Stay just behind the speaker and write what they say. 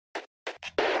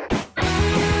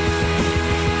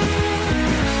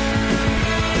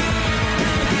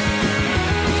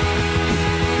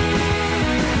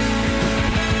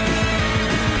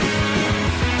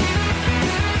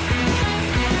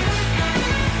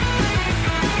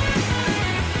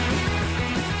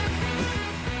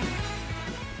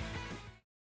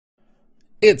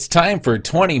It's time for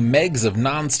 20 megs of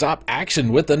non-stop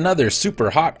action with another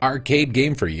super hot arcade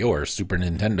game for your Super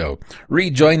Nintendo.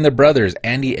 Rejoin the brothers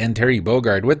Andy and Terry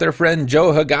Bogard with their friend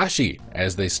Joe Higashi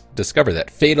as they discover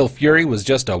that Fatal Fury was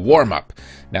just a warm-up.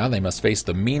 Now they must face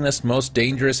the meanest, most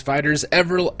dangerous fighters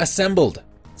ever assembled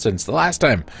since the last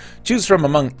time. Choose from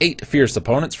among 8 fierce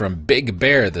opponents, from Big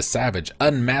Bear, the savage,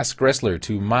 unmasked wrestler,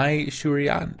 to Mai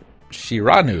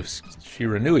Shiranui,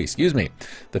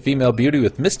 the female beauty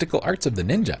with mystical arts of the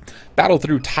ninja. Battle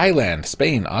through Thailand,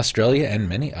 Spain, Australia, and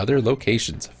many other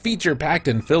locations. Feature-packed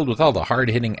and filled with all the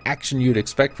hard-hitting action you'd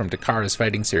expect from Takara's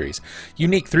fighting series.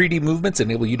 Unique 3D movements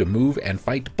enable you to move and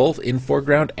fight both in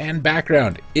foreground and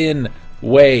background in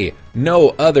way no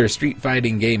other street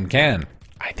fighting game can.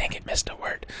 I think it missed a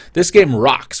word. This game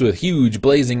rocks with huge,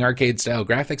 blazing arcade-style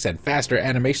graphics and faster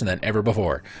animation than ever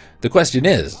before. The question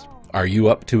is, are you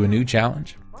up to a new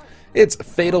challenge? It's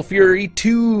Fatal Fury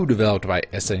 2, developed by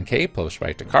SNK, published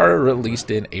by Takara,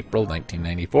 released in April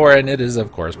 1994, and it is,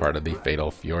 of course, part of the Fatal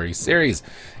Fury series.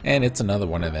 And it's another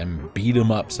one of them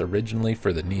beat-em-ups, originally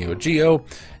for the Neo Geo,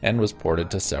 and was ported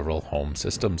to several home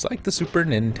systems, like the Super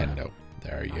Nintendo.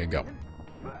 There you go.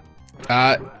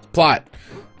 Plot.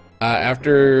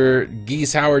 After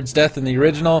Geese Howard's death in the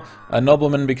original, a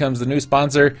nobleman becomes the new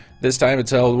sponsor. This time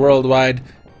it's held worldwide,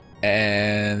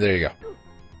 and there you go.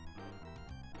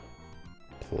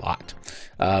 Plot.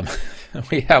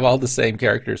 We have all the same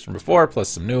characters from before, plus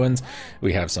some new ones.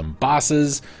 We have some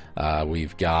bosses.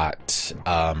 We've got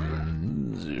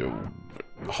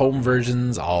home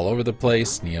versions all over the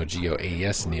place. Neo Geo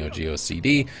AES, Neo Geo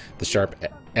CD, the Sharp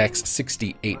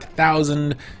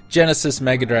X68000, Genesis,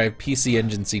 Mega Drive, PC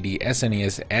Engine CD,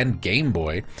 SNES, and Game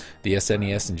Boy. The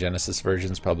SNES and Genesis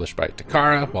versions published by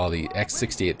Takara, while the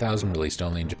X68000, released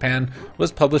only in Japan,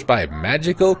 was published by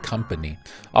Magical Company.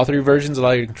 All 3 versions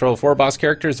allow you to control 4 boss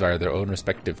characters via their own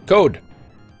respective code.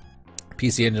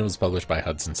 PC Engine was published by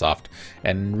Hudson Soft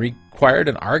and required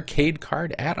an arcade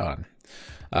card add-on.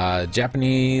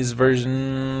 Japanese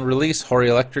version release, Hori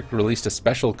Electric released a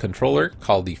special controller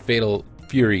called the Fatal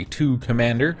Fury 2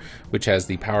 Commander, which has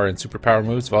the power and superpower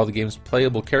moves of all the game's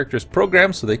playable characters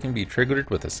programmed so they can be triggered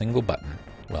with a single button.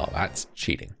 Well, that's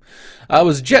cheating. It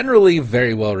was generally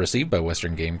very well received by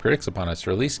Western game critics upon its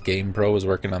release. GamePro was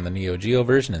working on the Neo Geo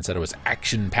version and said it was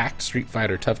action-packed, Street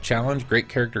Fighter tough challenge, great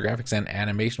character graphics and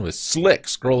animation with slick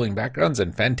scrolling backgrounds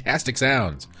and fantastic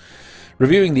sounds.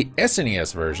 Reviewing the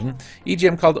SNES version,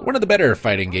 EGM called it one of the better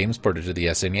fighting games ported to the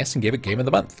SNES and gave it Game of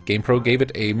the Month. GamePro gave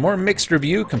it a more mixed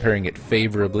review, comparing it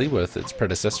favorably with its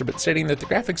predecessor, but stating that the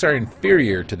graphics are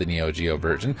inferior to the Neo Geo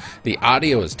version, the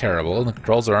audio is terrible, and the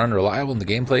controls are unreliable, and the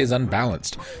gameplay is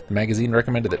unbalanced. The magazine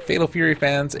recommended that Fatal Fury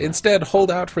fans instead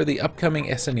hold out for the upcoming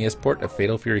SNES port of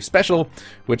Fatal Fury Special,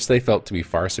 which they felt to be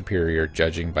far superior,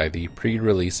 judging by the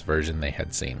pre-release version they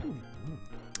had seen.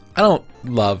 I don't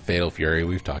love Fatal Fury.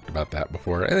 We've talked about that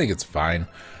before. I think it's fine.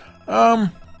 I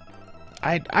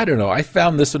don't know. I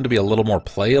found this one to be a little more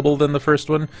playable than the first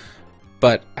one,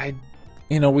 but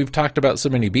we've talked about so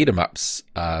many beat 'em ups.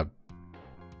 I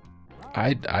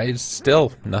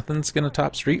still, nothing's gonna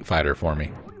top Street Fighter for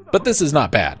me. But this is not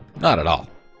bad. Not at all.